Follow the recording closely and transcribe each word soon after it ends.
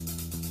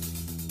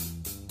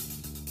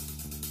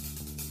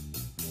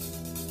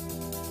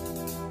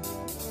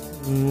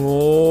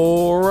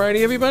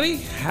Alrighty, everybody.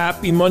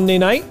 Happy Monday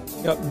night.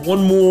 Got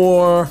one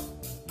more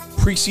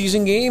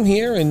preseason game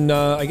here, and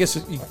I guess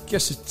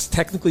it's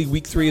technically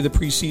week 3 of the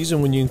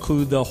preseason when you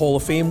include the Hall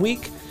of Fame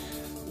week.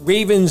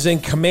 Ravens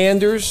and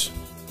Commanders,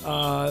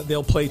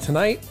 they'll play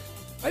tonight.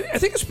 I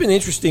think it's been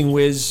interesting,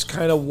 Wiz,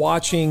 kind of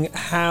watching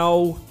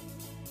how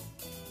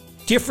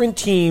different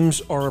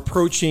teams are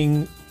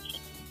approaching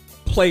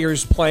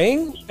players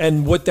playing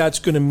and what that's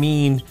going to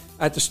mean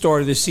at the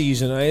start of the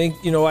season.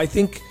 I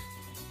think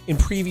in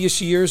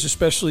previous years,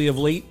 especially of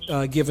late,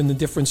 given the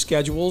different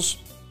schedules,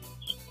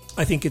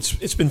 I think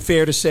it's been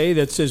fair to say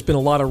that there's been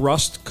a lot of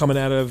rust coming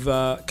out of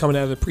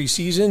the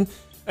preseason.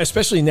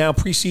 Especially now,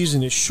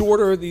 preseason is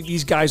shorter.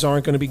 These guys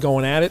aren't going to be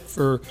going at it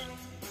for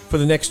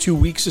the next 2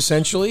 weeks,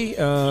 essentially,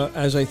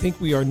 as I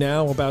think we are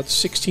now about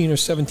 16 or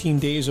 17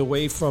 days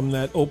away from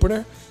that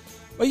opener.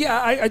 But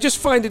yeah, I just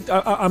find it.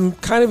 I'm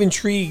kind of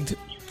intrigued.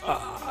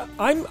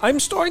 I'm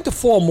starting to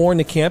fall more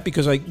into camp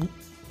because I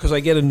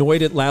get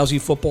annoyed at lousy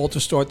football to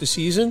start the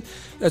season.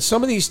 That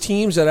some of these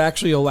teams that are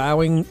actually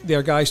allowing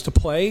their guys to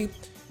play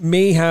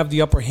may have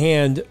the upper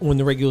hand when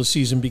the regular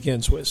season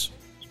begins, Wiz.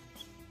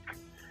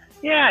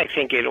 Yeah, I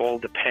think it all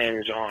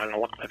depends on a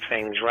lot of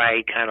things,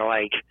 right? Kind of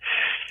like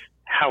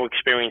how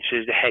experienced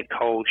is the head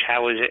coach,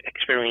 how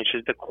experienced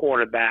is the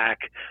quarterback,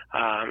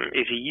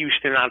 is he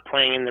used to not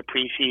playing in the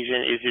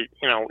preseason?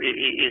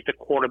 Is the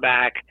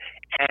quarterback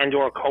and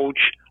or coach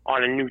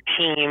on a new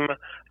team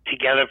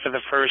together for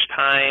the first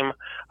time?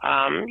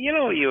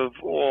 You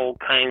have all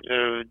kinds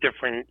of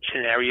different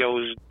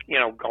scenarios,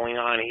 going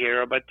on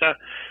here, but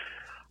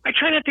I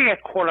try not to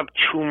get caught up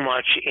too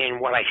much in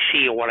what I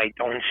see or what I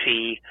don't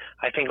see.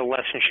 I think a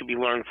lesson should be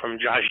learned from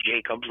Josh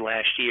Jacobs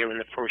last year in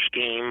the first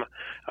game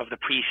of the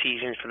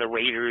preseason for the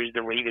Raiders.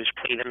 The Raiders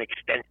played him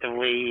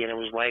extensively, and it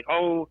was like,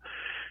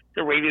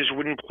 the Raiders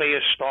wouldn't play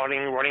a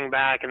starting running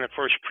back in the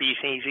first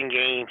preseason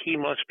game. He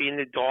must be in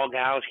the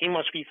doghouse. He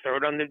must be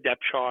third on the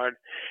depth chart.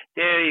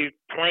 They're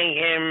playing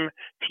him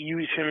to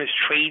use him as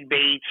trade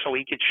bait so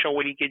he could show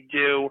what he could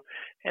do.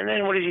 And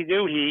then what does he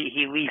do?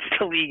 He leads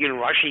the league in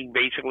rushing,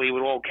 basically,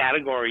 with all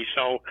categories.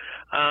 So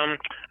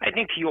I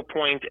think to your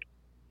point,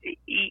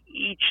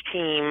 each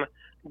team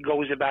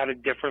goes about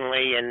it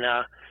differently, and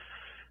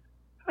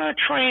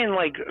try and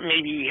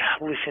maybe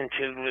listen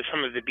to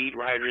some of the beat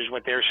writers,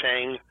 what they're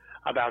saying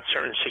about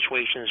certain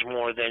situations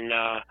more than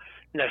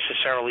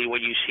necessarily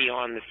what you see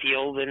on the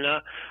field. And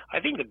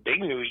I think the big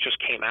news just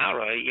came out,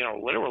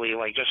 literally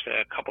just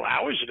a couple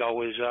hours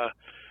ago, is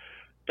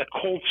the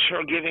Colts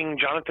are giving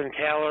Jonathan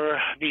Taylor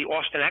the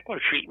Austin Eckler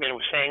treatment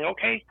of saying,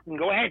 okay,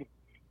 go ahead.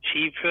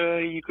 See if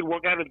you could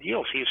work out a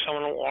deal. See if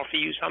someone will offer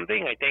you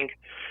something. I think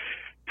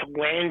to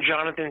land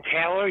Jonathan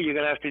Taylor, you're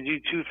going to have to do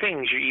two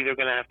things. You're either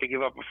going to have to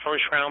give up a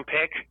first-round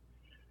pick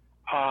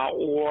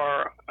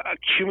or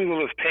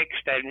cumulative picks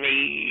that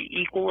may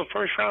equal a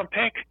first-round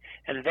pick,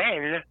 and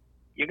then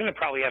you're going to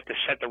probably have to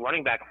set the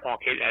running back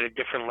market at a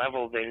different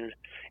level than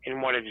in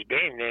what it's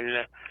been.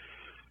 And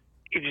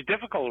it's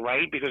difficult,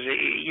 right? Because,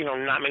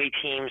 not many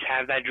teams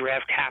have that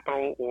draft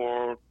capital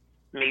or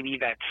maybe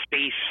that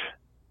space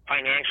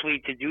financially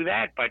to do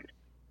that. But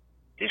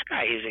this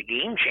guy is a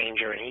game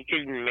changer, and he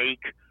can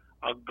make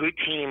a good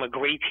team, a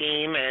great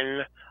team,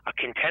 and a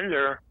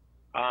contender,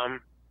 a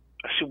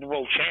Super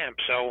Bowl champ.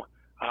 So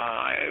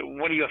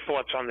what are your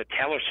thoughts on the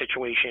Taylor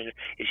situation?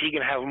 Is he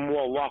going to have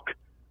more luck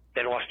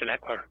than Austin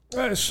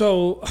Eckler?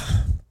 So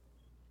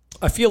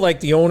I feel like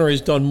the owner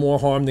has done more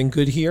harm than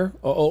good here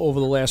over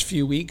the last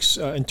few weeks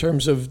in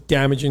terms of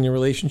damaging the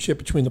relationship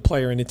between the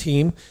player and the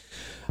team.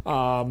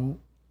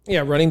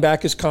 Running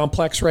back is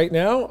complex right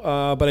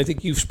now, but I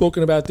think you've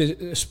spoken about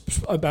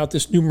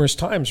this numerous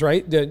times,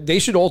 right? They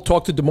should all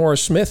talk to DeMaurice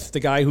Smith, the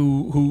guy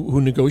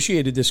who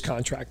negotiated this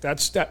contract.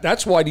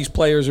 That's why these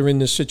players are in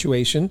this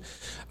situation,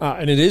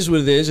 and it is what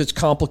it is. It's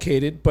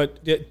complicated,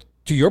 but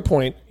to your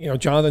point,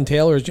 Jonathan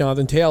Taylor is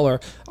Jonathan Taylor.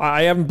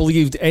 I haven't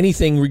believed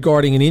anything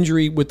regarding an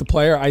injury with the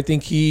player. I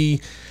think he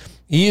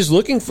is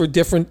looking for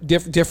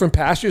different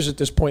pastures at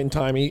this point in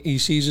time. He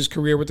sees his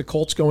career with the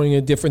Colts going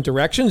in different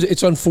directions.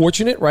 It's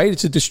unfortunate, right?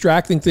 It's a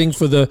distracting thing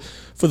for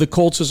the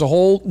Colts as a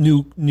whole.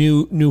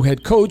 New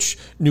head coach,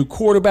 new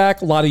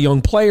quarterback, a lot of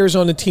young players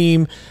on the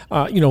team.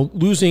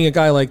 Losing a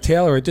guy like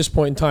Taylor at this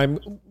point in time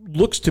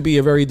looks to be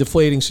a very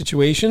deflating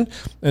situation,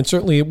 and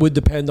certainly it would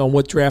depend on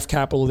what draft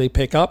capital they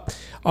pick up.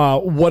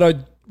 What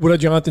are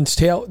Jonathan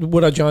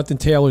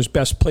Taylor's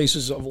best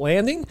places of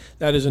landing?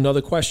 That is another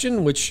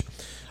question, which,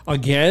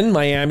 again,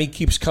 Miami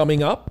keeps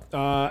coming up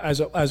as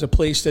a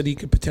place that he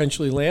could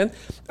potentially land.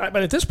 But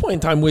at this point in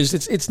time, Wiz,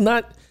 it's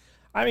not.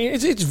 I mean,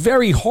 it's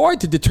very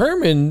hard to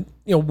determine,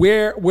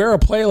 where a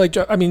player like.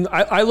 I mean,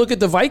 I look at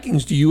the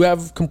Vikings. Do you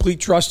have complete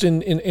trust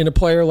in a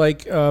player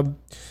like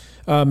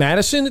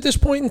Madison at this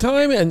point in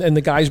time, and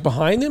the guys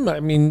behind him? I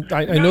mean,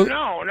 I know.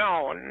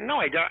 No,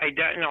 I don't.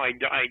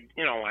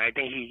 I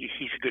think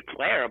he's a good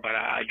player, but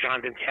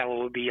Jonathan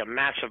Taylor would be a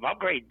massive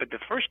upgrade. But the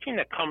first thing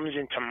that comes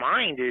into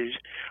mind is,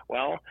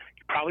 well,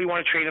 you probably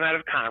want to trade him out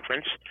of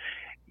conference.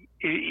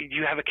 Do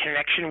you have a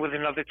connection with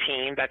another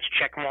team? That's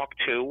check mark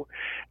 2.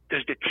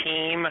 Does the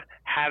team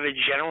have a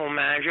general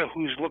manager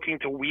who's looking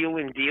to wheel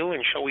and deal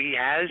and show he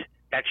has?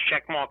 That's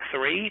check mark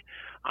 3.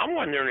 I'm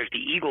wondering if the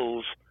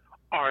Eagles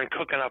aren't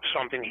cooking up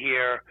something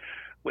here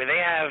where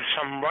they have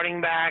some running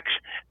backs,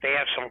 they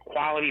have some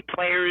quality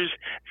players,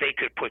 they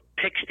could put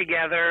picks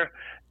together,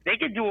 they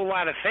could do a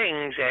lot of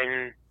things,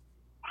 and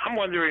I'm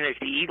wondering if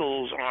the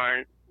Eagles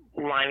aren't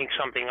lining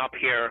something up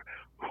here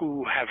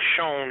who have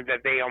shown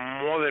that they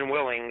are more than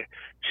willing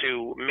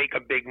to make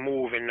a big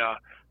move and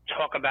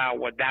talk about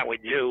what that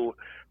would do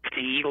to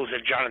the Eagles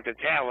and Jonathan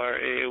Taylor.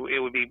 It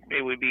would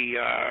be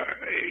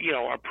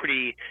a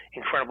pretty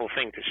incredible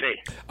thing to see.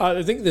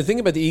 The thing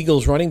about the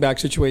Eagles running back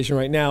situation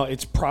right now,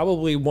 it's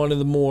probably one of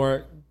the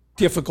more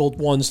difficult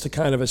ones to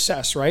kind of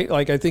assess, right?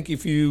 Like, I think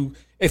if you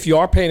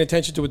are paying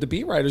attention to what the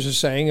beat writers are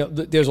saying,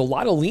 there's a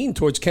lot of lean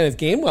towards Kenneth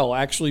Gainwell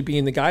actually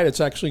being the guy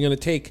that's actually going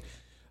to take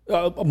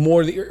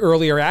more of the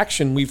earlier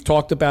action. We've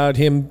talked about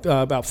him,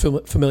 about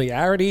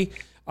familiarity.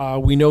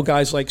 We know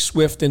guys like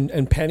Swift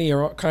and Penny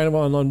are kind of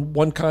on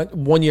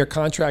one-year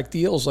contract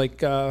deals,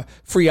 like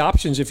free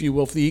options, if you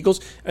will, for the Eagles.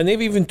 And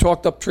they've even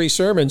talked up Trey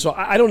Sermon. So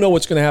I don't know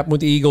what's going to happen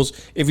with the Eagles.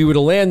 If he were to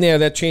land there,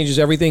 that changes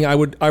everything. I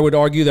would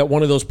argue that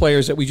one of those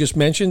players that we just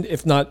mentioned,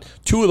 if not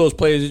two of those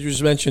players that you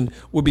just mentioned,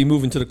 would be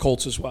moving to the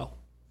Colts as well.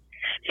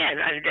 Yeah,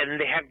 and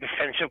they have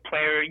defensive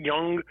player,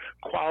 young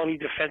quality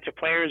defensive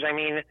players. I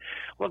mean,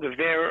 look, if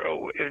they're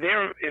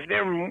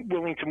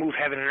willing to move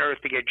heaven and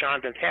earth to get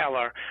Jonathan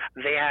Taylor,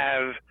 they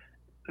have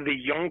the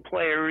young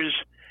players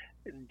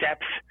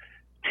depth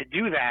to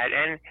do that.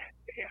 And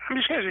I'm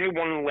just going to say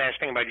one last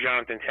thing about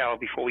Jonathan Taylor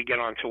before we get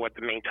on to what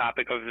the main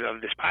topic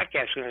of this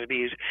podcast is going to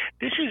be. Is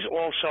this is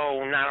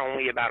also not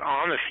only about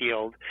on the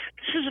field,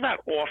 this is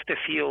about off the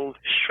field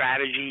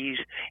strategies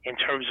in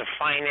terms of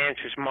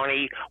finances,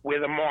 money,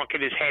 where the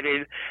market is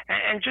headed.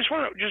 And just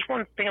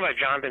one thing about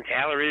Jonathan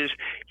Taylor is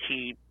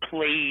he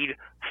played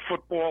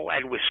football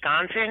at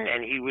Wisconsin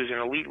and he was an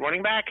elite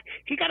running back.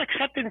 He got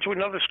accepted into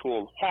another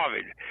school,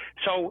 Harvard.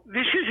 So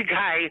this is a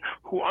guy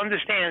who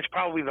understands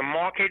probably the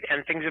market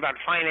and things about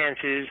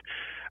finances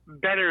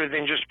better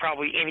than just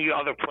probably any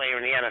other player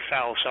in the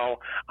NFL.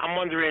 So I'm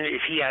wondering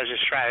if he has a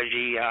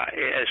strategy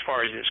as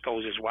far as this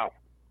goes as well.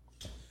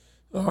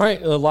 All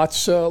right,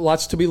 lots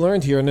to be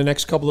learned here in the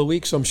next couple of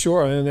weeks, I'm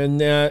sure,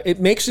 and it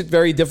makes it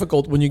very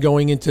difficult when you're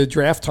going into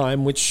draft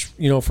time, which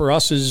for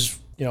us is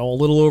a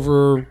little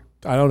over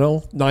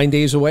 9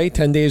 days away,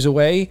 10 days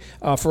away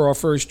for our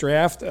first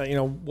draft.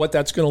 What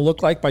that's going to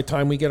look like by the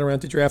time we get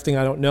around to drafting,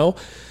 I don't know.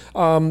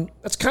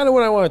 That's kind of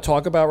what I want to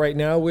talk about right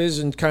now, Wiz,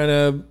 and kind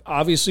of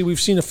obviously we've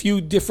seen a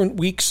few different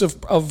weeks of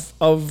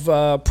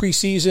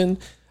preseason.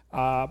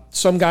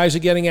 Some guys are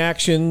getting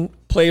action.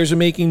 Players are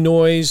making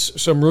noise.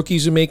 Some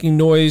rookies are making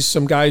noise.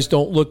 Some guys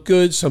don't look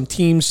good. Some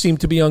teams seem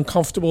to be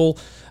uncomfortable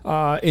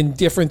in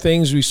different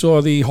things. We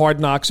saw the Hard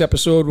Knocks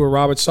episode where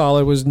Robert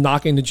Saleh was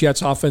knocking the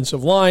Jets'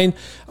 offensive line.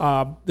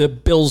 The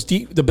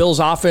Bills'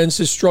 offense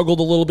has struggled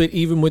a little bit,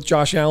 even with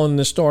Josh Allen and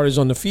the starters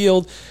on the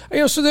field.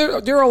 So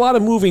there are a lot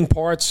of moving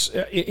parts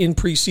in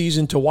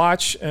preseason to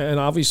watch,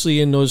 and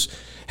obviously in those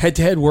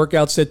head-to-head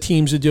workouts that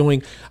teams are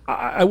doing.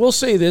 I will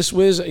say this,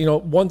 Wiz,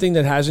 one thing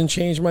that hasn't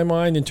changed my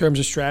mind in terms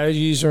of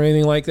strategies or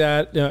anything like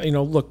that,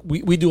 look,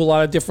 we do a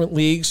lot of different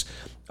leagues,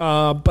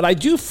 but I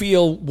do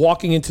feel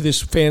walking into this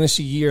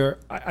fantasy year,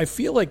 I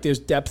feel like there's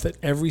depth at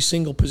every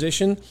single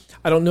position.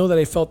 I don't know that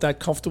I felt that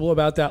comfortable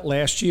about that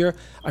last year.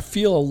 I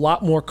feel a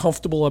lot more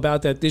comfortable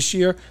about that this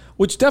year,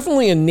 which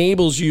definitely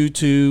enables you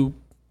to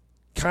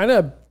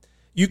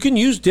you can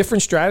use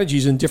different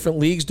strategies in different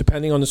leagues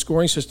depending on the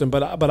scoring system.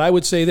 But I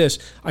would say this,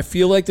 I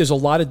feel like there's a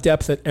lot of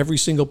depth at every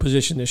single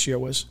position this year,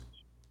 Wiz.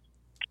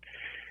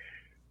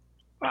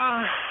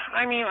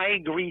 I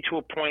agree to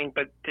a point,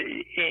 but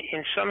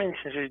in some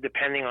instances,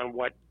 depending on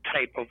what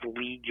type of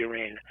league you're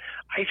in,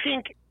 I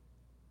think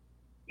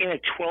in a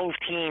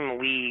 12-team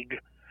league,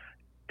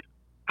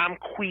 I'm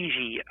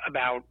queasy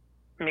about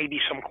maybe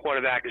some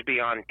quarterbacks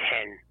beyond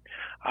 10.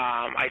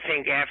 I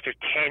think after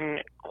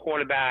 10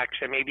 quarterbacks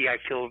that maybe I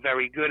feel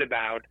very good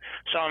about.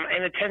 So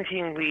in a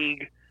 10-team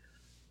league,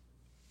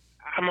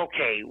 I'm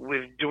okay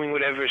with doing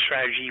whatever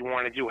strategy you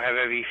want to do,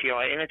 however you feel.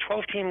 In a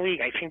 12-team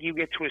league, I think you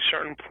get to a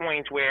certain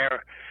point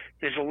where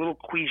there's a little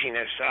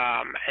queasiness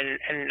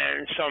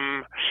and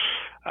some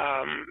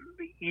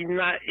you're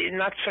not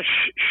such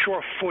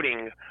sure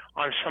footing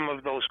on some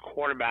of those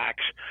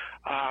quarterbacks.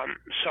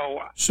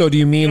 So do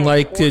you mean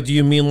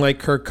like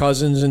Kirk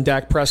Cousins and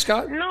Dak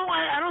Prescott? No,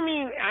 I don't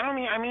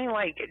mean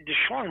like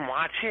Deshaun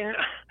Watson.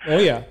 Oh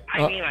yeah.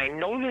 I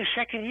know the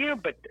second year,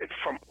 but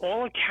from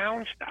all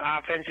accounts, the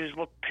offenses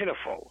look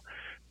pitiful.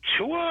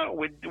 Tua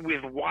with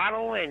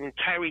Waddle and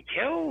Tyreek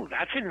Hill,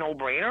 that's a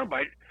no-brainer,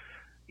 but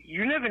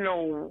you never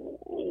know,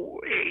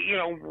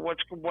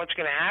 what's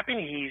going to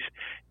happen.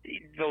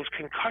 Those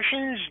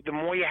concussions, the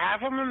more you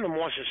have of them, the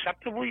more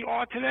susceptible you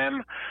are to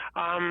them.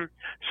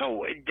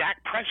 So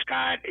Dak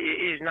Prescott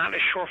is not a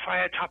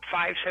surefire top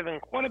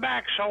 5-7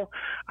 quarterback. So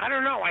I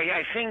don't know.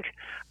 I think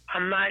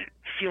I'm not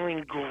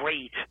feeling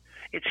great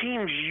it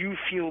seems you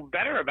feel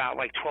better about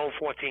like 12,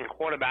 14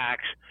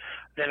 quarterbacks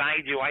than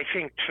I do. I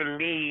think for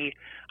me,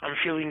 I'm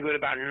feeling good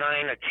about 9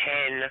 or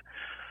 10.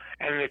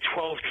 And the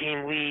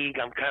 12-team league,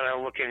 I'm kind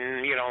of looking,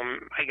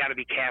 I got to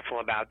be careful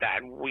about that.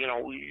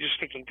 Just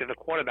sticking to the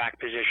quarterback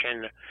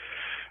position,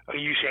 are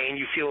you saying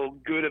you feel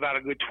good about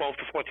a good 12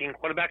 to 14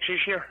 quarterbacks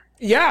this year?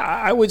 Yeah,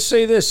 I would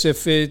say this.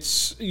 If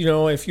it's,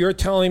 if you're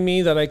telling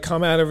me that I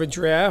come out of a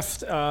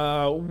draft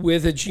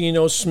with a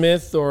Geno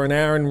Smith or an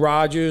Aaron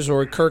Rodgers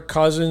or a Kirk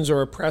Cousins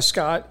or a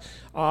Prescott,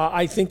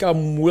 I think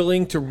I'm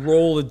willing to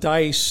roll the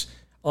dice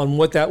on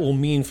what that will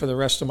mean for the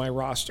rest of my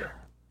roster.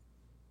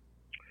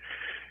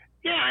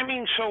 Yeah,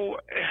 so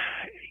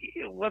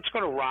let's go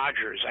to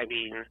Rodgers.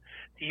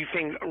 Do you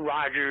think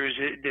Rodgers,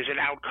 there's an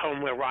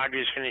outcome where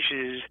Rodgers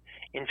finishes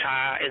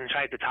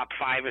inside the top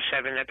 5 or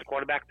 7 at the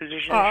quarterback position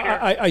this year?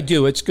 I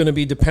do. It's going to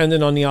be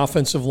dependent on the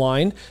offensive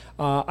line.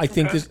 I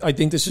think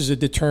this is a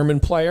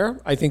determined player.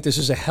 I think this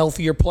is a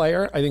healthier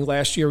player. I think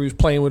last year he was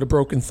playing with a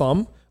broken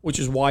thumb, which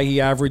is why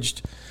he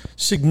averaged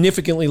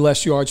significantly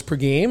less yards per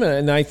game.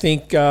 And I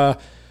think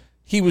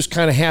he was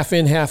kind of half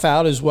in, half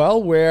out as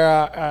well,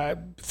 where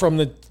from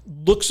the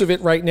looks of it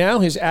right now,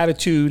 his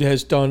attitude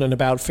has done an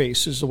about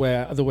face is the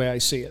way I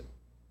see it.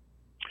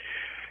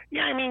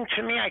 Yeah,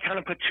 to me, I kind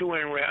of put two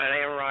in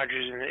Aaron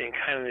Rodgers in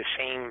kind of the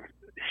same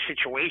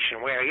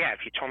situation where, if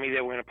you told me they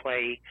were going to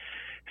play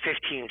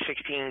 15,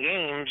 16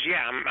 games,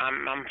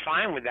 I'm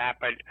fine with that.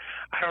 But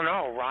I don't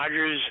know.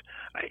 Rodgers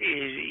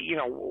is,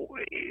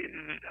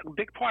 a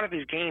big part of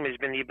his game has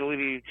been the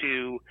ability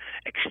to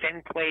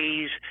extend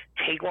plays,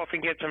 take off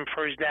and get some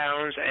first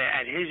downs.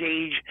 At his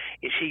age,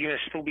 is he going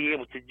to still be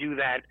able to do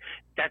that?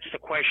 That's the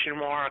question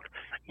mark.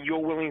 You're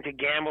willing to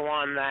gamble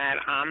on that.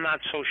 I'm not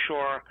so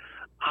sure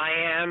I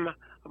am,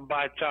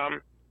 but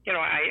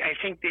I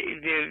think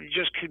there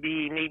just could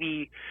be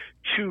maybe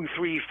 2,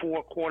 3,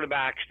 4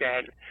 quarterbacks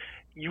that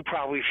you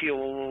probably feel a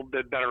little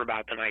bit better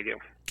about than I do.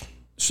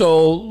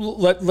 So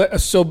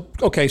so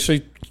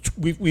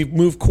we've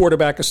moved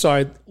quarterback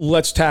aside.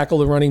 Let's tackle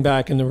the running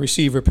back and the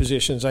receiver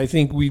positions. I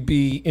think we'd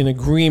be in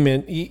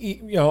agreement.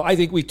 I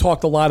think we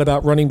talked a lot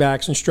about running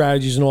backs and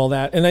strategies and all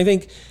that, and I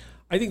think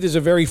there's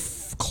a very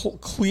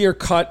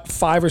clear-cut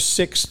 5 or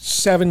 6,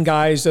 7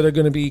 guys that are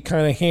going to be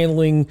kind of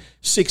handling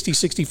 60,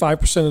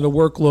 65% of the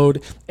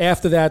workload.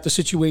 After that, the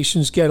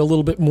situations get a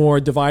little bit more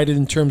divided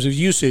in terms of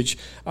usage.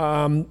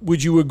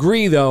 Would you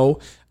agree, though,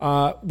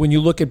 when you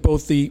look at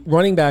both the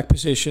running back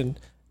position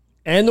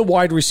and the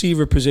wide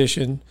receiver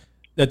position,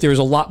 that there's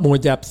a lot more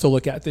depth to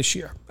look at this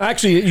year?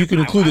 Actually, you can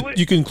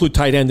include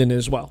tight end in it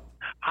as well.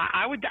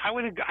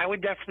 I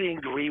would definitely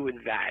agree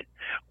with that.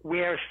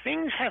 Where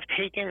things have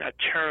taken a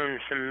turn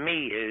for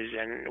me is,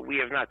 and we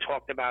have not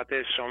talked about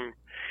this, so I'm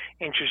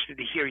interested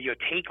to hear your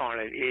take on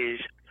it, is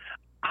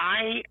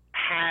I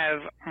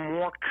have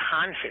more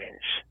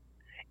confidence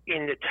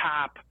in the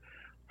top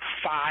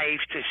 5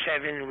 to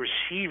 7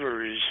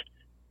 receivers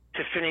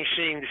to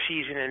finishing the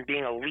season and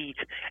being elite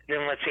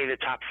than, let's say, the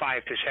top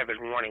 5 to 7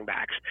 running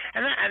backs.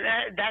 And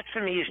that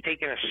for me is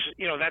taking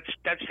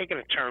that's taken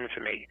a turn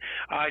for me.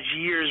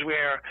 Years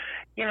where,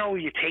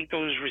 you take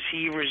those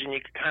receivers and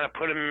you kind of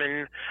put them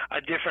in a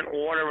different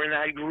order in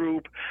that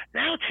group.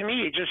 Now, to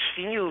me, it just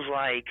feels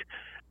like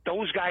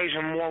those guys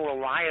are more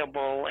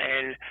reliable,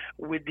 and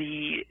with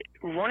the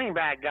running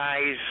back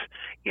guys,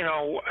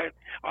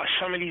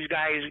 some of these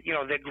guys,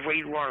 they're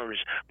great runners,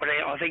 but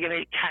are they going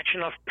to catch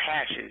enough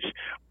passes?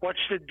 What's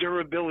the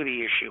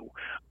durability issue?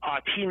 Are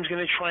teams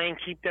going to try and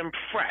keep them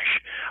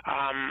fresh?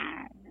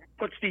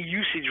 What's the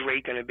usage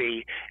rate going to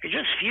be? It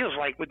just feels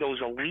like with those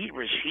elite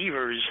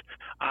receivers,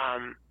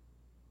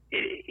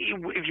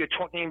 if you're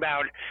talking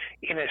about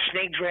in a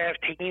snake draft,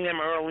 taking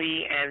them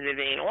early, and in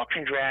an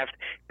auction draft,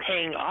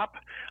 paying up,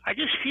 I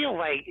just feel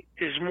like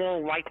there's more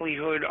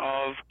likelihood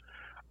of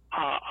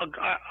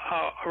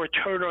a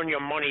return on your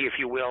money, if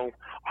you will,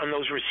 on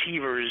those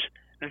receivers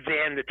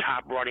than the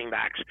top running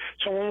backs.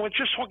 So when we're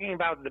just talking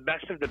about the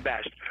best of the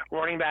best,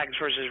 running backs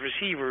versus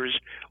receivers,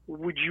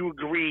 would you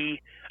agree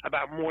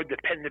about more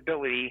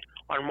dependability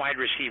on wide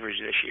receivers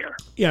this year?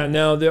 Yeah,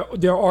 now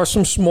there are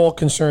some small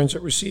concerns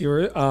at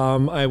receiver.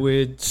 I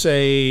would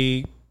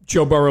say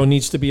Joe Burrow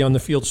needs to be on the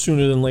field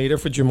sooner than later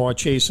for Jamar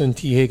Chase and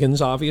T.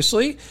 Higgins,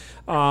 obviously.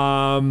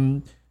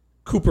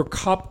 Cooper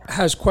Kupp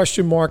has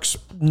question marks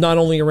not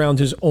only around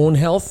his own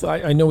health.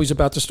 I know he's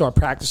about to start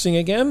practicing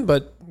again,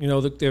 but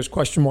there's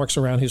question marks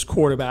around his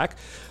quarterback.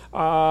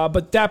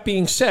 But that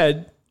being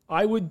said,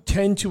 I would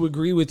tend to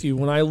agree with you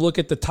when I look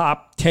at the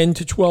top 10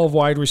 to 12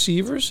 wide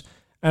receivers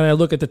and I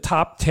look at the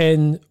top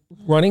 10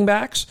 running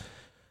backs.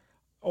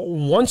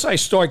 Once I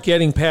start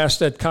getting past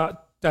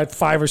that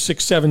 5 or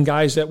 6, 7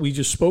 guys that we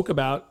just spoke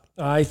about,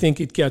 I think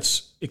it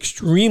gets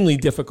extremely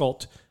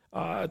difficult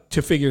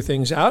to figure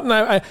things out.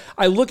 And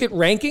I look at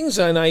rankings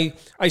and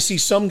I see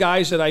some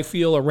guys that I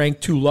feel are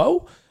ranked too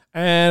low,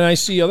 and I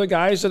see other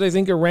guys that I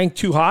think are ranked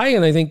too high.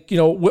 And I think,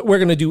 we're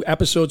going to do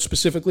episodes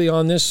specifically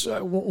on this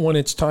when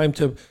it's time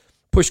to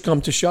push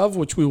come to shove,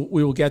 which we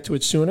will get to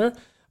it sooner.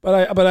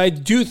 But I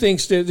do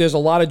think there's a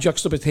lot of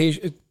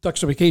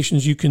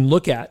juxtapositions you can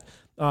look at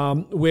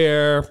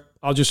where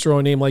I'll just throw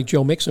a name like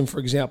Joe Mixon, for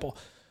example.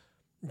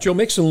 Joe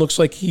Mixon looks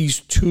like he's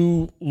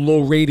too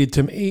low rated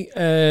to me.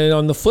 And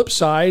on the flip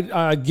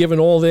side, given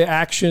all the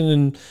action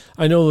and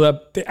I know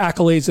that the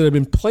accolades that have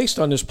been placed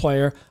on this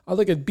player, I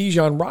look at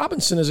Bijan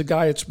Robinson as a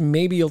guy that's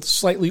maybe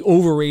slightly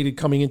overrated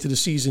coming into the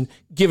season,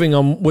 given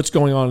him what's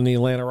going on in the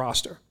Atlanta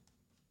roster.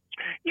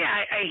 Yeah,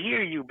 I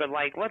hear you, but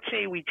like, let's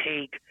say we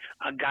take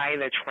a guy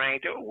that's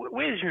ranked.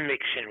 Where's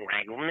Mixon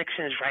ranked? Well,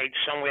 Mixon's ranked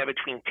somewhere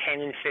between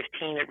 10 and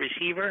 15 at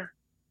receiver.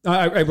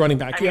 Running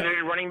back, yeah.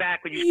 Running back.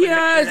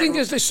 I think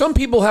there's some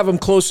people have him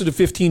closer to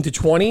 15 to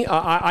 20.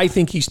 I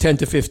think he's 10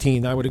 to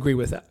 15. I would agree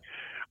with that.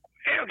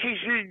 Okay,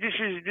 so this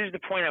is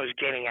the point I was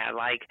getting at.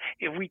 Like,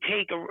 if we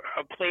take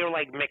a player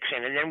like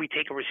Mixon and then we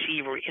take a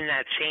receiver in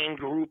that same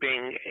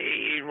grouping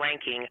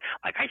ranking,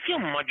 like I feel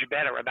much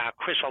better about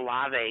Chris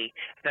Olave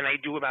than I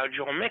do about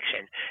Joe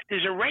Mixon.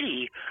 There's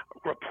already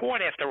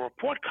report after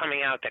report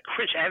coming out that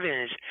Chris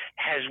Evans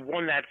has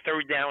won that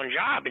third down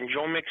job, and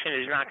Joe Mixon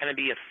is not going to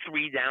be a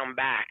 3-down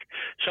back.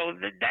 So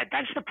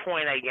that's the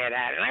point I get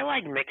at. And I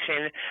like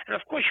Mixon, and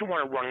of course you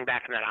want a running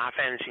back in that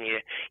offense, and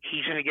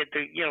he's going to get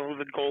the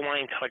goal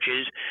line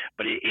touches.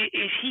 But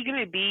is he going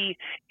to be,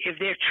 if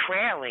they're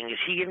trailing, is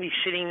he going to be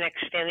standing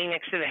next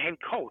to the head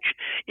coach?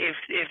 If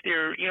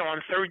they're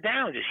on third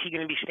downs, is he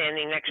going to be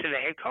standing next to the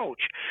head coach?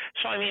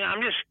 So I mean,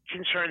 I'm just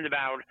concerned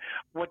about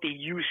what the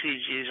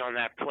usage is on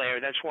that player.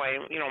 That's why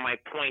my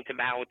point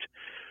about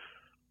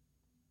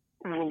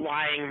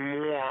relying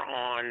more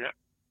on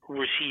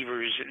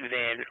receivers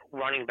than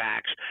running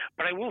backs.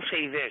 But I will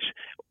say this.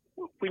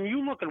 When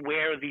you look at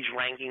where these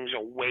rankings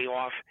are way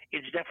off,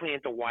 it's definitely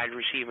at the wide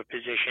receiver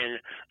position.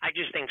 I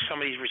just think some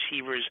of these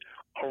receivers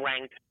are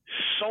ranked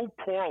so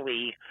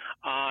poorly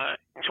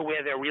to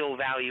where their real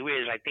value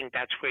is. I think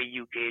that's where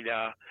you could,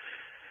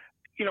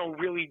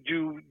 really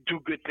do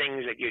good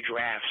things at your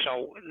draft.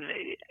 So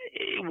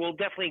we'll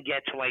definitely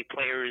get to like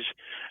players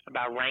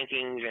about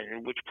rankings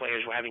and which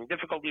players were having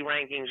difficulty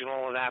rankings and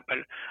all of that. But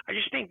I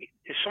just think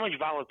there's so much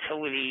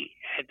volatility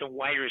at the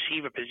wide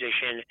receiver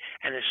position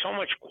and there's so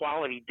much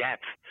quality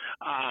depth.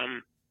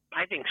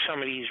 I think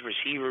some of these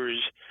receivers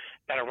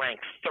that are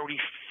ranked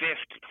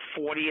 35th,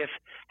 40th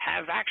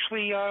have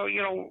actually,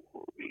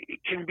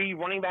 can be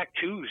running back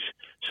twos.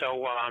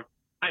 So,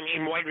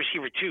 wide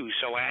receiver too.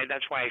 So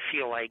that's why I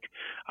feel like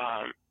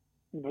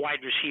wide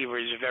receiver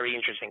is a very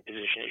interesting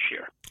position this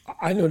year.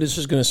 I know this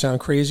is going to sound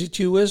crazy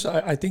to you, Liz.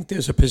 I think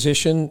there's a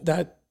position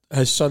that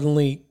has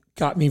suddenly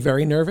got me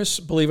very nervous,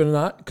 believe it or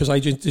not, because I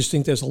just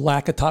think there's a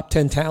lack of top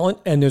 10 talent,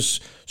 and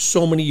there's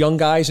so many young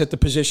guys at the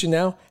position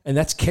now, and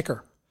that's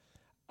kicker.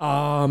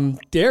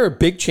 There are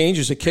big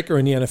changes at kicker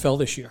in the NFL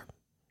this year.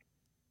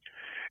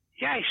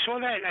 Yeah, I saw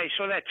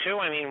that too.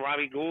 I mean,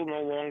 Robbie Gould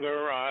no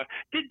longer.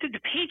 Did the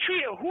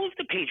Patriots? Who have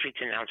the Patriots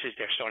announced as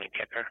their starting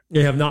kicker?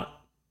 They have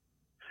not.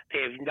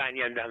 They have not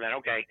yet done that.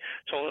 Okay,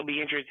 so it'll be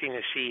interesting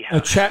to see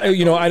how.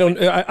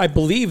 I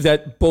believe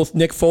that both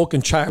Nick Folk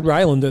and Chad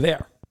Ryland are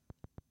there.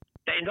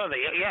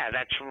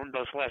 That's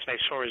those last I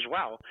saw as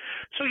well.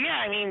 So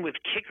yeah, I mean, with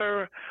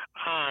kicker,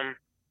 I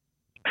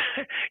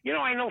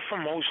know for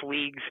most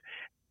leagues,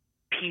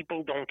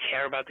 people don't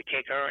care about the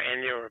kicker,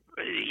 and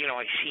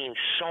I've seen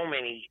so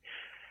many,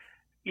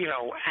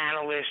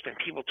 analysts and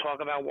people talk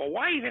about, well,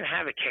 why even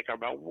have a kicker?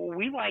 But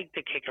we like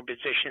the kicker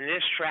position.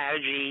 This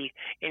strategy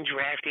in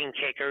drafting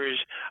kickers,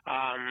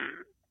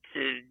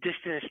 the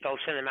distance they'll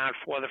send them out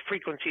for, the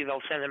frequency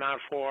they'll send them out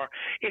for,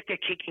 if they're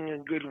kicking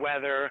in good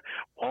weather,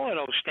 all of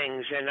those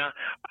things. And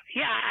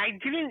I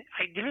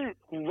didn't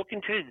look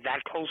into it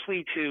that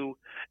closely to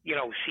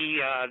see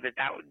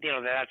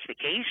that's the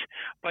case.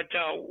 But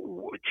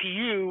to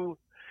you,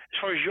 as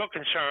far as you're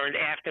concerned,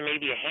 after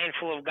maybe a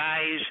handful of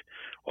guys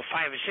or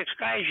 5 or 6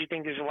 guys, you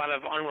think there's a lot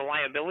of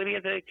unreliability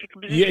at the kicker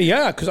position?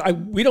 Yeah, because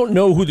we don't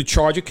know who the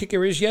Charger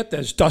kicker is yet.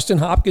 There's Dustin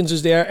Hopkins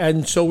is there,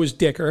 and so is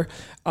Dicker.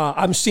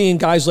 I'm seeing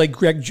guys like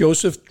Greg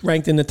Joseph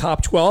ranked in the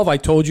top 12. I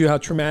told you how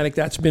traumatic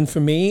that's been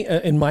for me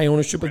in my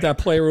ownership of that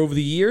player over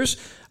the years.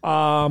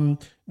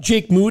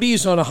 Jake Moody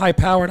is on a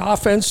high-powered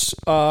offense,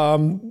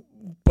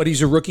 but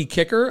he's a rookie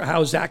kicker.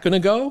 How's that going to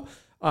go?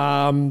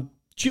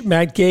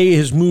 Matt Gay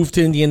has moved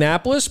to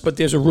Indianapolis, but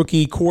there's a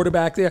rookie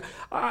quarterback there.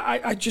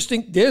 I just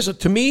think there's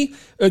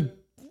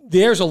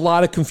a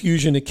lot of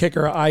confusion at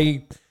kicker.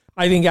 I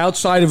think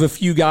outside of a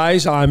few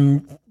guys,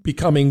 I'm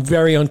becoming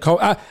very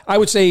uncomfortable. I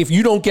would say if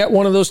you don't get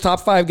one of those top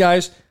 5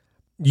 guys,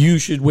 you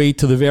should wait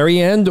to the very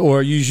end,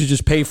 or you should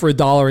just pay for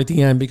 $1 at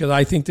the end, because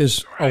I think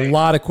there's a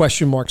lot of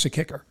question marks at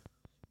kicker.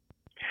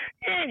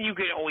 And you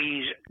could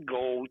always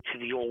go to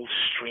the old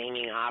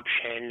streaming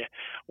option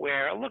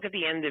where, look, at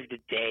the end of the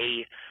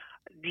day,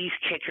 these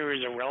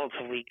kickers are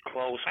relatively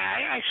close.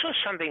 I saw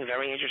something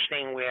very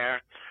interesting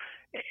where,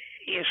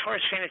 as far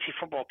as fantasy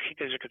football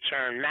kickers are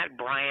concerned, Matt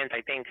Bryant,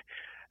 I think,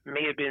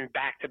 may have been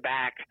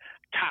back-to-back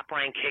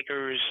top-ranked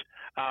kickers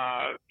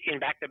in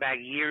back-to-back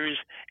years.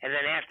 And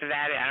then after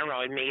that, I don't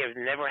know, it may have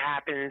never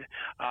happened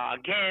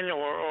again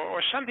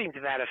or something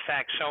to that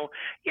effect. So,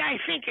 yeah, I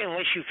think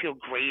unless you feel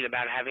great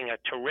about having a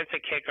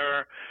terrific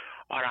kicker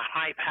on a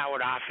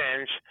high-powered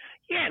offense,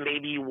 yeah,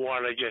 maybe you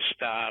want to just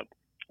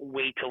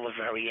wait till the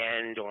very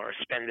end or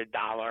spend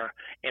 $1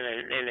 in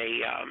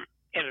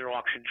an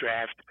auction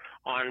draft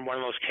on one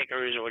of those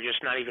kickers, or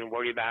just not even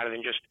worry about it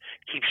and just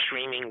keep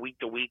streaming week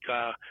to week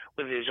where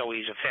there's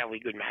always a fairly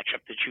good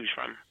matchup to choose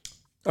from.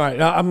 All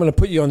right, I'm going to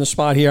put you on the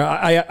spot here.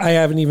 I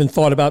haven't even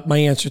thought about my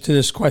answer to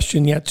this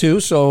question yet, too,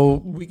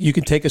 so you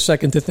can take a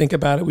second to think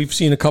about it. We've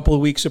seen a couple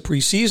of weeks of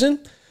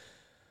preseason.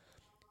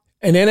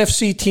 An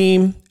NFC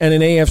team and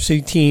an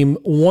AFC team,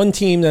 one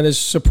team that is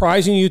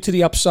surprising you to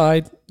the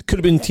upside, could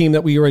have been a team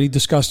that we already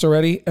discussed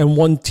already, and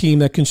one team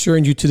that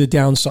concerned you to the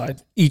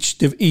downside,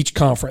 each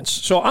conference.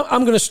 So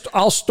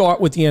I'll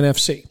start with the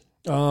NFC.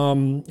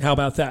 How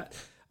about that?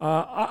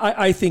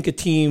 I think a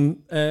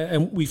team,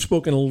 and we've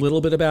spoken a little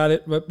bit about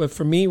it, but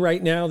for me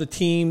right now, the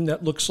team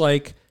that looks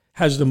like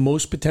has the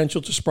most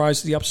potential to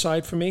surprise to the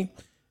upside for me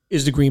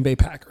is the Green Bay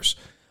Packers.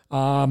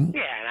 And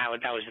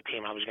that was the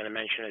team I was going to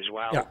mention as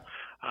well. Yeah.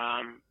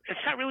 It's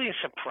not really a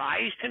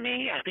surprise to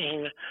me. I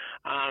mean,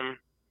 I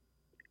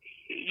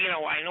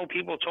know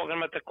people talking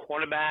about the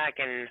quarterback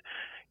and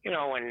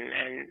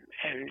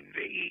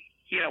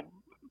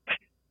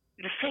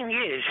the thing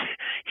is,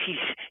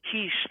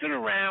 he stood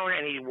around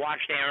and he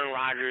watched Aaron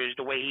Rodgers,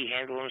 the way he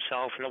handled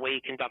himself and the way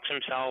he conducts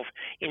himself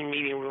in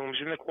meeting rooms,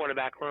 in the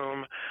quarterback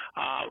room,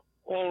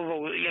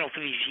 all for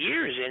these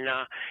years, and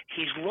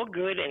he's looked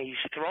good, and he's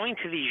throwing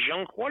to these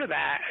young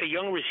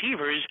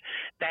receivers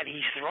that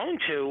he's thrown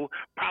to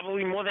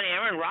probably more than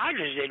Aaron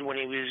Rodgers did when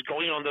he was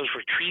going on those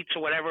retreats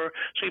or whatever.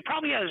 So he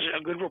probably has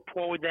a good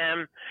rapport with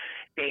them.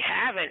 They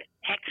have an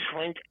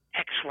excellent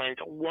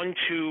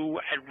 1-2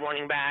 at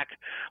running back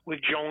with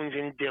Jones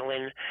and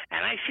Dillon,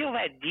 and I feel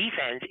that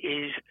defense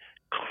is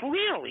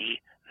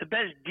clearly the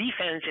best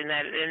defense in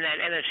that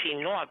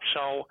NFC North.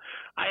 So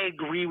I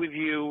agree with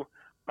you,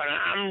 but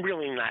I'm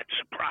really not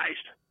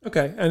surprised.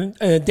 Okay, and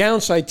a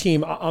downside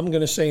team, I'm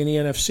going to say in the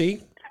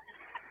NFC,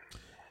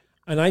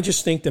 and I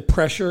just think the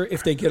pressure,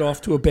 if they get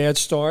off to a bad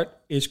start,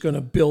 is going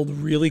to build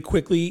really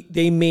quickly.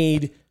 They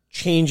made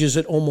changes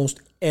at almost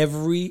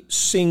every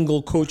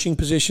single coaching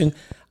position.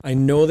 I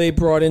know they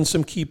brought in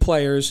some key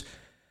players.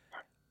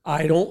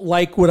 I don't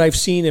like what I've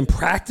seen in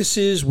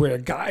practices where a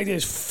guy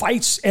just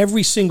fights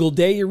every single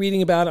day you're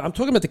reading about it. I'm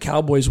talking about the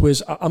Cowboys,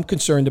 Wiz. I'm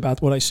concerned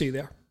about what I see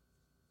there.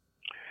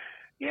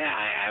 Yeah,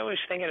 I was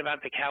thinking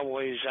about the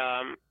Cowboys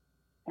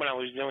when I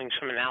was doing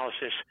some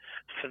analysis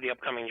for the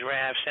upcoming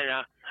drafts, and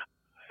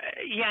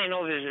I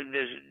know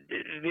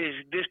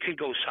this could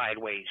go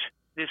sideways.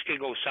 This could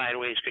go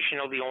sideways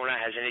because the owner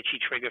has an itchy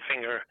trigger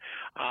finger,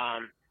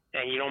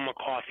 and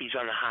McCarthy's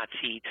on the hot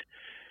seat.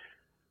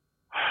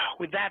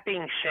 With that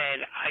being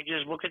said, I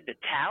just look at the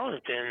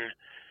talent, and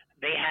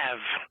they have,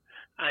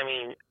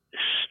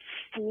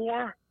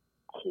 4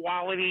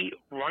 quality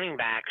running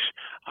backs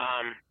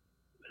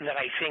that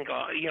I think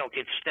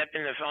could step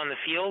on the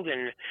field,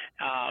 and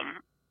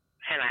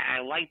I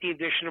like the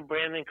addition of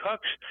Brandon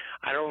Cooks.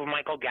 I don't know if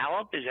Michael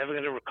Gallup is ever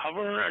going to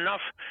recover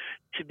enough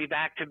to be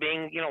back to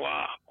being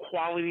a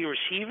quality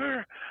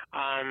receiver,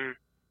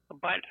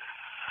 but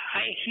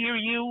I hear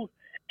you,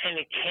 and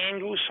it can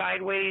go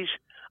sideways.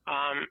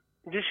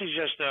 This is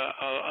just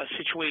a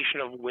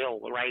situation of will,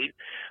 right?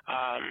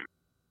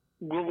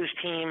 Will this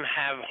team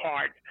have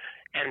heart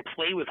and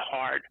play with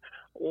heart,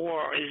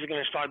 or is it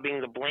going to start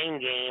being the blame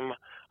game?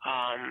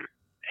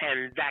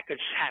 And that could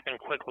happen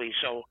quickly.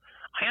 So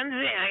I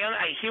understand.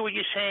 I hear what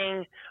you're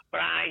saying,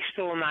 but I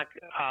still am not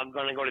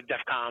going to go to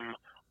DEFCON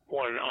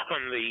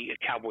on the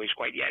Cowboys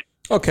quite yet.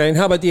 Okay, and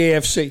how about the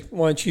AFC?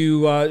 Why don't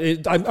you?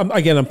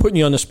 I'm putting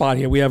you on the spot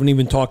here. We haven't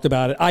even talked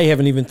about it. I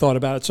haven't even thought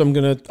about it, so I'm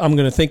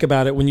gonna think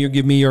about it when you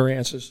give me your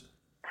answers.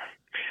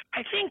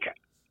 I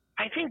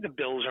think the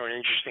Bills are an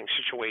interesting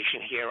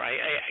situation here. I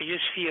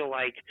just feel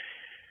like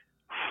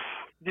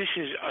this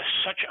is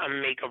such a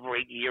make or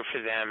break year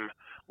for them,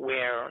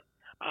 where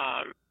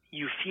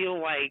you feel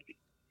like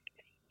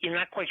you're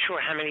not quite sure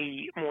how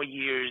many more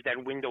years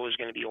that window is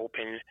going to be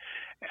open.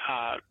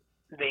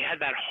 They had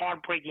that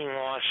heartbreaking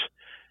loss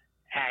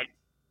at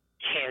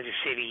Kansas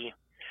City,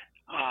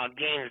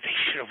 game that they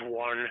should have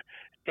won.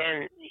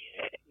 Then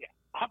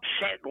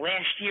upset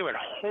last year at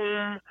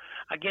home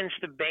against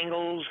the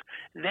Bengals.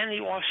 Then the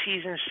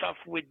offseason stuff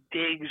with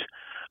Diggs.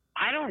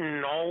 I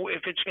don't know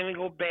if it's going to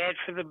go bad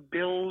for the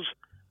Bills,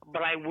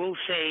 but I will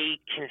say,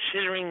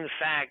 considering the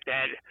fact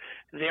that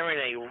they're in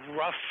a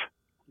rough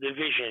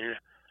division,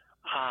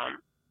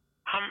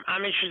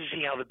 I'm interested to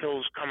see how the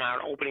Bills come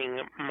out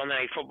opening Monday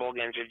Night Football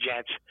against the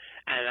Jets,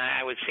 and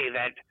I would say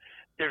that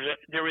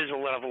there is a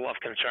level of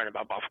concern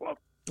about Buffalo.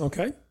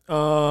 Okay.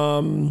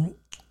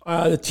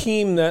 The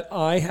team that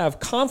I have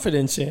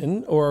confidence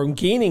in, or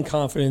gaining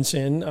confidence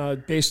in,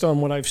 based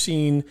on what I've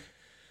seen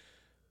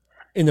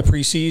in the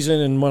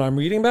preseason and what I'm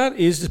reading about,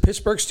 is the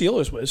Pittsburgh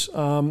Steelers.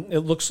 It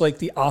looks like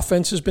the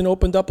offense has been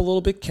opened up a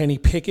little bit. Kenny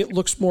Pickett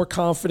looks more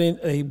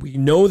confident. We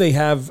know they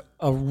have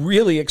a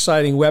really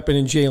exciting weapon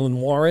in Jaylen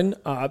Warren.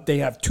 They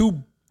have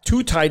two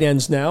tight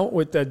ends now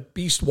with that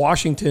beast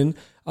Washington.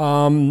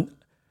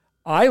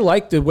 I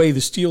like the way the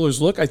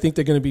Steelers look. I think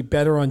they're going to be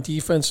better on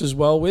defense as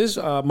well, Wiz.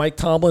 Mike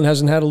Tomlin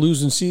hasn't had a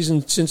losing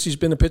season since he's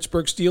been a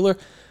Pittsburgh Steeler,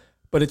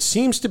 but it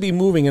seems to be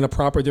moving in a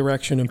proper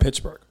direction in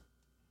Pittsburgh.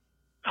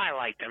 I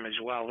like them as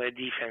well. Their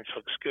defense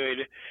looks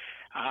good.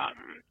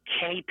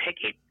 Kenny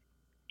Pickett,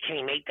 can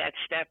he make that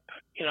step?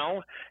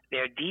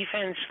 Their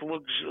defense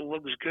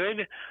looks good.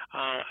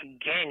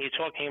 Again, you're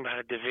talking about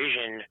a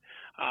division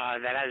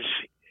that has,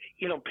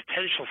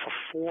 potential for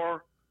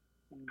 4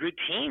 good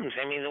teams.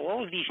 I mean,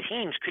 all of these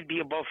teams could be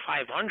above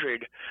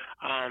 500.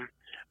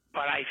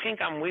 But I think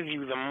I'm with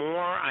you. The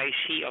more I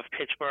see of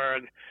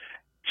Pittsburgh,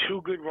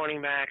 2 good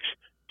running backs,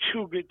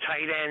 2 good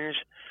tight ends,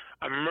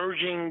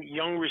 emerging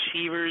young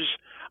receivers.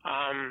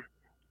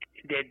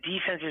 Their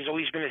defense has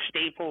always been a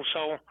staple,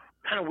 so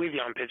kind of with you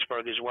on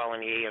Pittsburgh as well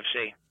in the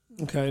AFC.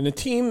 Okay, and the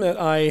team that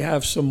I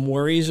have some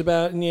worries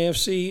about in the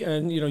AFC,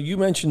 and you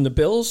mentioned the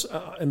Bills,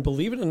 and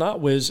believe it or not,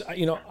 Wiz,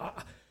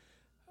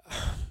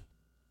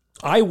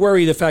 I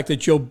worry the fact that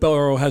Joe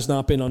Burrow has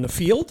not been on the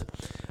field.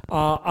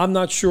 I'm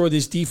not sure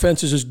this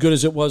defense is as good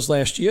as it was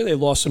last year. They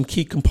lost some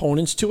key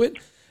components to it.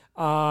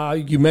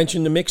 You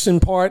mentioned the Mixon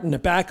part and the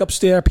backups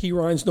there. P.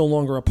 Ryan's no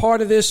longer a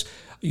part of this.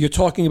 You're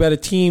talking about a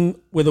team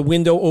with a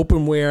window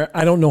open where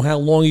I don't know how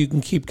long you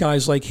can keep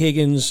guys like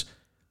Higgins,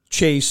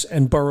 Chase,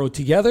 and Burrow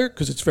together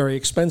because it's very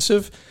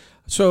expensive.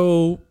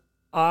 So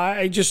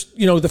I just,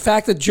 the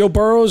fact that Joe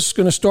Burrow is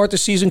going to start the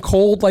season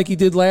cold like he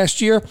did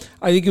last year,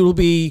 I think it will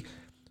be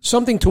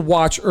something to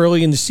watch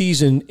early in the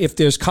season if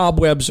there's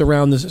cobwebs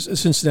around the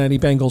Cincinnati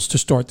Bengals to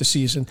start the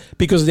season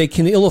because they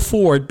can ill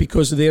afford,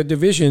 because of their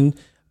division.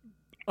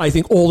 I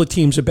think all the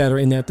teams are better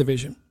in that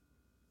division.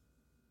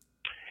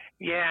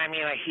 Yeah, I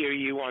mean, I hear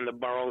you on the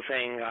Burrow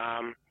thing,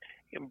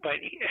 but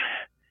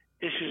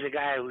this is a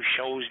guy who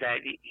shows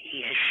that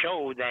he has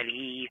showed that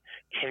he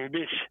can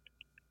miss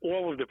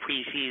all of the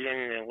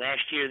preseason. And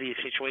last year, the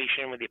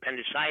situation with the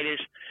appendicitis,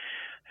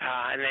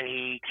 and then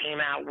he came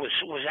out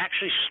was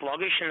actually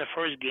sluggish in the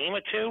first game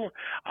or two,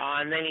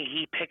 and then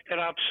he picked it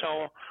up.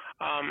 So,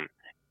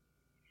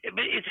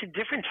 but it's a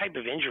different type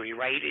of injury,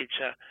 right? It's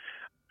a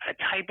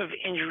type of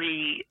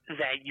injury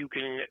that you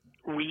can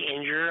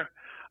re-injure.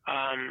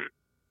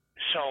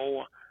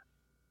 So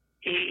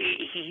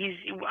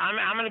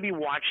I'm going to be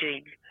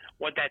watching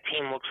what that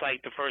team looks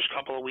like the first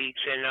couple of weeks,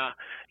 and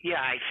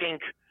I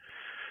think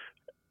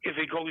if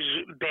it goes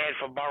bad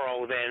for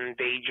Burrow, then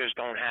they just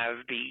don't have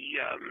the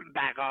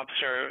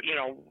backups or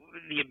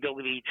the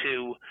ability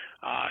to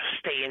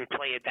stay and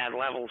play at that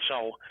level.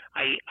 So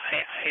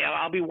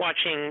I'll be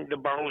watching the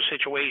Burrow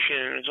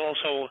situation. It's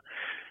also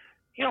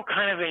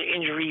kind of an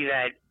injury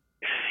that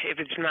if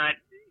it's not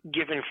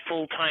given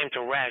full time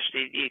to rest,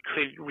 it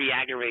could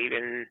re-aggravate,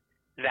 and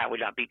that would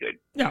not be good.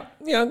 Yeah.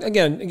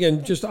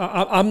 Again, just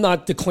I'm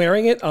not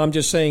declaring it. I'm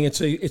just saying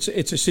it's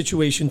a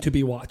situation to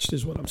be watched,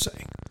 is what I'm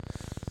saying.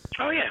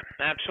 Oh yeah,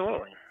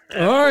 absolutely.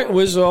 All right,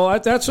 Wiz,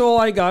 that's all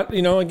I got.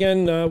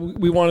 Again,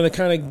 we wanted to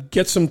kind of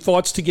get some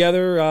thoughts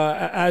together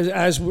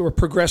as we're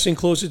progressing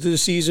closer to the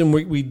season.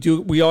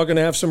 We are going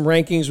to have some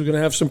rankings. We're going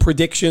to have some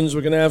predictions.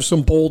 We're going to have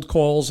some bold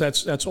calls.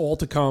 That's all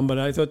to come. But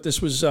I thought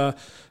this was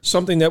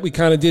something that we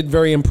kind of did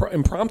very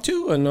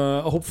impromptu, and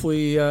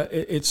hopefully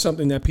it's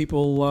something that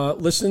people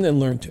listen and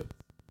learn to.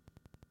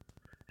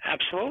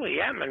 Absolutely,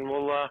 yeah, and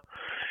we'll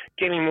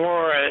getting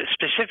more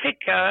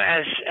specific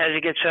as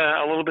it gets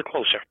a little bit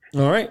closer.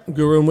 All right.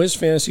 Guru and Wiz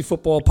Fantasy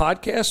Football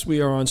Podcast. We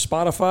are on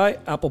Spotify,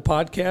 Apple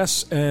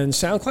Podcasts, and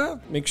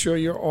SoundCloud. Make sure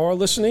you are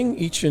listening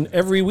each and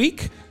every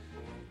week.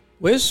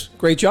 Wiz,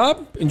 great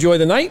job. Enjoy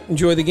the night.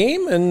 Enjoy the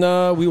game.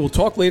 And we will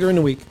talk later in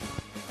the week.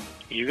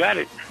 You got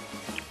it.